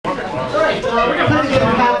We're going to play the game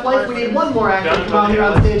of Half-Life. We need one more actor to come out here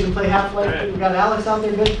on stage and play Half-Life. We've got Alex out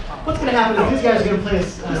there. Good. What's going to happen is these guys are going to play a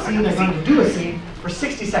scene. They're going to do a scene for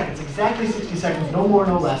 60 seconds. Exactly 60 seconds. No more,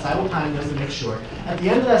 no less. I will time this to make sure. At the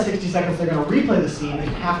end of that 60 seconds, they're going to replay the scene in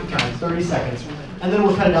half the time, 30 seconds. And then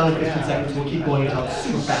we'll cut it down to 15 seconds. We'll keep going until it's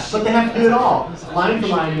super fast. But they have to do it all. Line for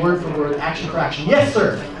line, word for word, action for action. Yes,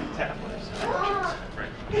 sir?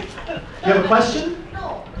 You have a question?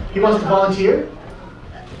 He wants to volunteer?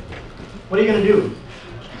 What are you going to do?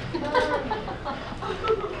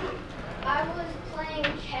 I was playing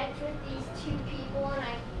catch with these two people and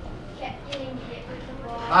I kept getting hit with the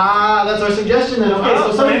ball. Ah, that's our suggestion then. Okay,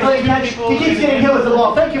 so somebody playing catch, he keeps getting hit with the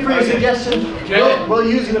ball. Thank you for your suggestion. We'll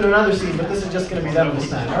use you in another scene, but this is just going to be them this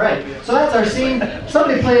time. All right, so that's our scene.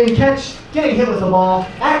 Somebody playing catch, getting hit with the ball.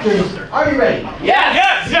 Actors, are you ready? Yes!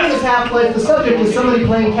 Yes! Scene is Half-Life. The subject is somebody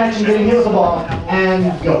playing catch and getting hit with the ball.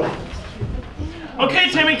 And go. Okay,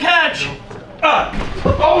 Timmy, catch!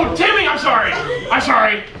 Oh, Timmy, I'm sorry. I'm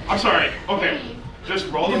sorry. Okay, just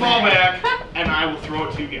roll the ball back, and I will throw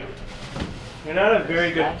it to you. You're not a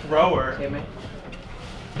very good thrower.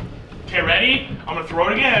 Okay, ready? I'm gonna throw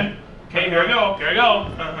it again. Okay, here we go.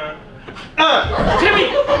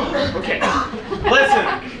 Timmy! Okay. Listen,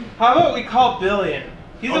 how about we call Billy in?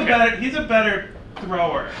 He's a better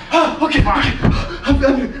thrower. Okay, fine. I'm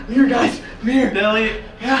here, guys. I'm here. Billy.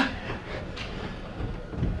 Yeah.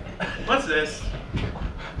 What's this?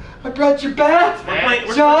 I brought your bat.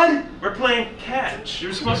 John. We're playing catch. You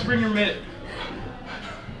were supposed to bring your mitt.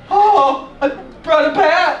 Oh, I brought a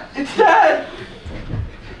bat. It's dead.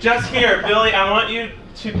 Just here, Billy. I want you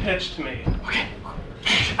to pitch to me. Okay.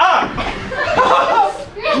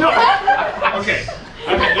 No. Okay,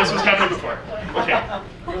 this was happening before. Okay.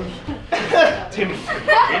 Timmy,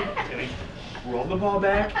 roll the ball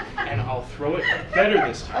back, and I'll throw it better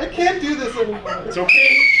this time. I can't do this anymore. It's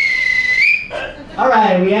okay. All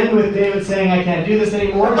right, we end with David saying, I can't do this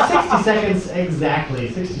anymore. 60 seconds exactly.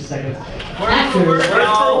 60 seconds. Word for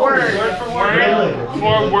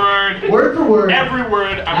word. Every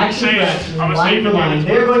word. I'm going to say it. I'm going to say it again.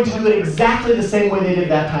 They're going to do it exactly the same way they did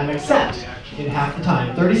that time, except in half the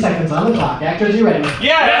time. 30 seconds on the clock. Actors, you ready?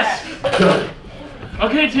 Yes! Go.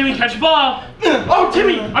 Okay, Timmy, catch the ball. Oh,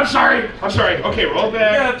 Timmy! I'm sorry. Okay, roll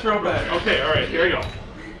back. Yeah, throw back. Okay, all right, here we go.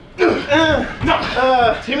 No,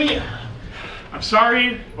 Timmy, I'm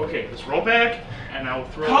sorry. Okay, let's roll back, and I will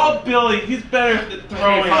throw. Call Billy. He's better at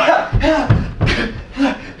throwing.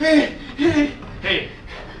 Hey.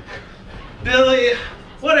 Billy,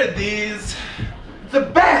 what are these? The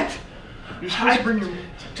bat! You're supposed to bring your.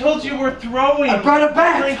 Told you we're throwing. I brought a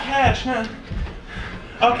bat. Playing catch, huh?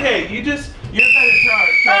 Okay, you're better thrower.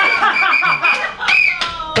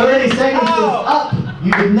 30 seconds is up.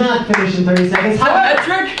 You did not finish in 30 seconds.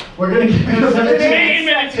 Metric? We're going to give you a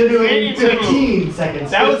minutes. to do it in 15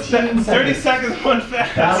 seconds. That was 15 30 seconds went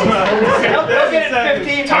fast. That was 30 seconds. They'll get it in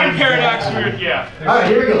 15. Time paradox. Yeah. All right,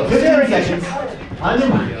 here we go. 15 seconds. On your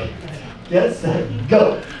mark. Get set.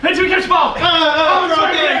 Go. Hey, Timmy, catch the ball. Oh,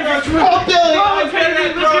 Billy! Let's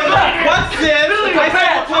get back. What's this? Billy, I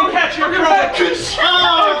said, come catch your Oh,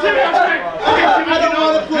 Timmy, I'm sorry. Okay, Timmy, I don't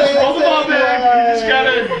want to play. just roll the ball back. You just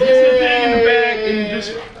gotta get the thing in the back, and it's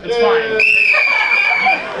fine.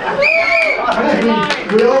 All right,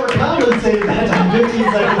 we overcompensated that time. 15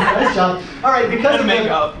 seconds. Nice job. All right, because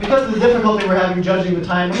of the difficulty we're having judging the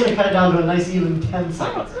time, we're going to cut it down to a nice even 10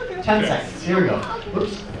 seconds. 10 seconds. Here we go.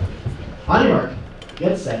 Whoops. On your mark.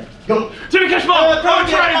 Get set. Go. Timmy, catch the ball.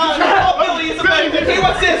 Billy, it's a better. Hey,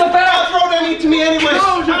 what's this? Throw that to me anyway. I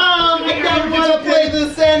don't want to play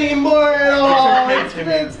this anymore at all.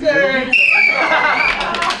 It's scary.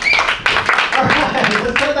 Alright,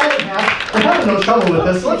 let's cut that in half. We're having no trouble with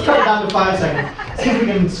this, so let's cut it down to 5 seconds. See if we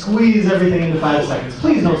can squeeze everything into 5 seconds.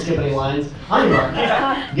 Please don't skip any lines. On your mark.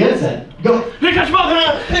 Get set. Go. Hey, catch the ball.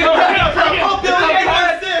 Billy, hey,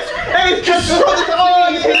 what's this? Hey, just throw this. Oh,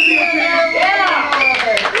 you hit me again.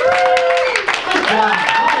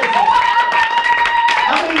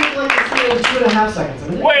 How many would like to see in 2.5 seconds?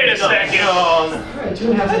 Wait a second. Alright,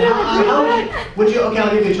 2.5 seconds. Would you? Okay,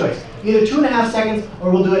 I'll give you a choice. Either 2.5 seconds,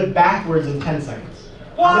 or we'll do it backwards in 10 seconds.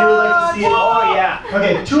 How many would like to see it? Oh yeah.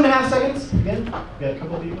 Okay, 2.5 seconds. Again, we got a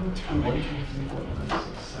couple of people. 1, 2, 3, 4, 5,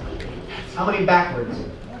 6, 7, 8. How many backwards? 1,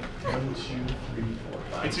 2, 3, 4,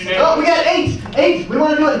 5. 6. Oh, we got 8. 8. We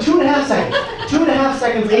want to do it in 2.5 seconds. 2.5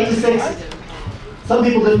 seconds. 8 to 6. Some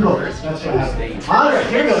people didn't vote. That's what happened. All right,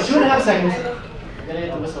 here we go. 2.5 seconds.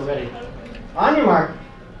 Get the whistle ready. On your mark.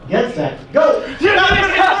 Get set. Go.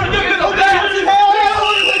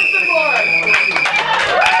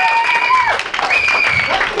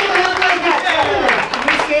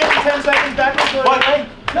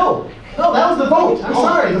 No. No, that was the vote. I'm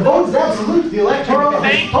sorry. The vote is absolute. The electoral.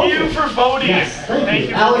 Thank you for voting. Yes, thank you.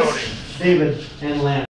 For Alex, voting. David, and Lance.